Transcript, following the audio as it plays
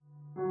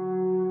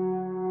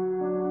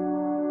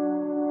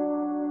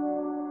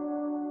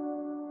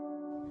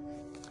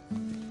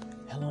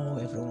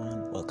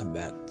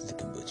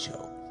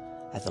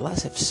At the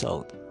last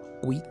episode,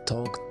 we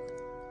talked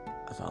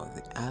about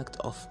the act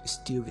of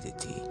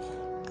stupidity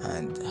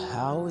and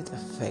how it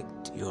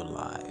affects your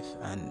life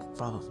and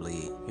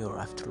probably your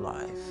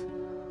afterlife.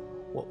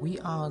 What we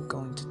are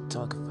going to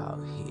talk about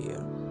here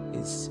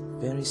is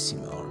very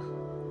similar.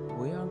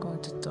 We are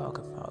going to talk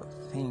about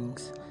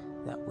things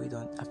that we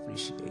don't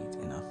appreciate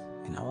enough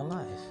in our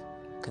life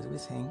because we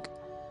think,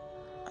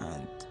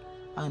 and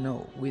I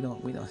know we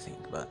don't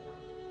think, but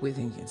we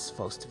think it's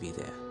supposed to be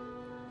there.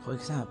 For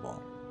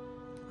example,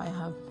 I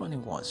have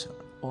running water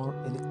or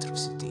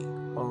electricity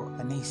or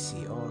an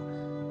AC or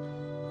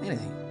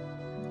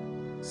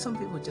anything. Some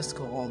people just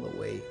go all the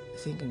way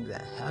thinking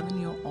that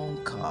having your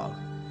own car,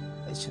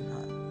 it's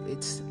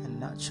a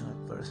natural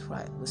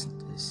birthright. Listen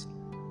to this.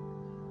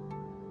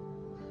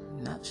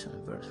 Natural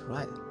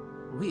birthright?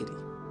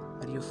 Really?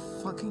 Are you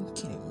fucking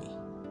kidding me?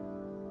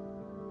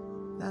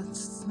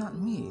 That's not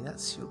me.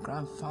 That's your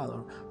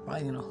grandfather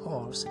riding a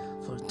horse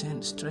for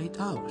 10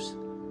 straight hours.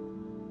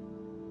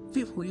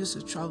 People used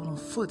to travel on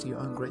foot, you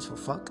ungrateful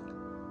fuck.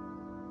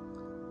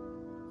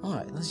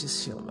 Alright, let's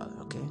just chill about it,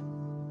 okay?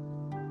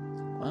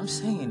 What I'm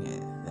saying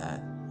is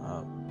that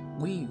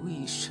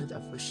we should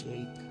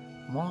appreciate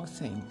more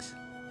things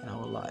in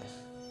our life.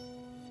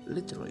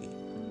 Literally,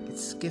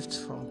 it's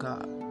gifts from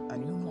God,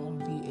 and you won't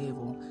be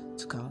able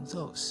to count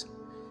those.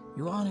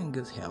 You are in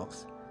good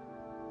health.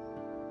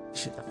 You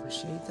should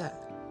appreciate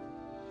that.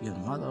 Your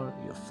mother,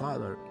 your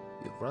father,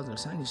 your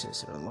brothers and your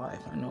sister are alive.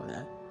 I know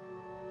that.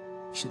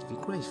 You should be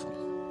grateful.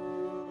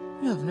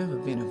 You have never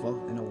been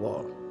involved in a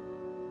war.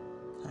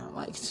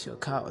 Like your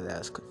coward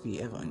ass could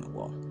be ever in a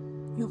war.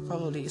 You're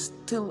probably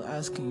still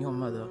asking your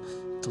mother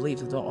to leave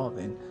the door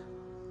open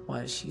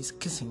while she's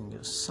kissing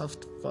your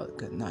soft butt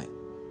goodnight.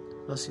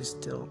 Plus you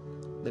still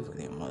live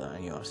with your mother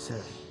and you are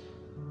 30.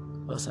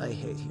 Plus I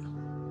hate you.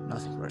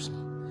 Nothing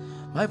personal.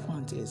 My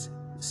point is,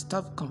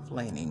 stop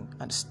complaining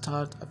and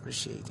start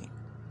appreciating.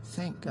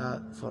 Thank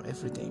God for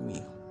everyday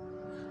meal.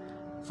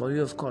 For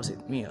you, of course,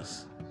 it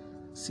meals.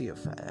 See your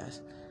fat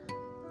ass.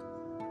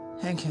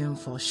 Thank Him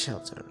for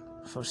shelter,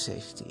 for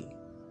safety,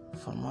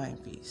 for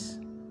mind peace.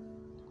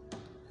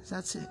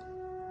 That's it.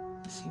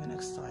 See you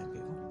next time,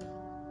 people.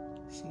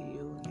 See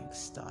you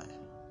next time.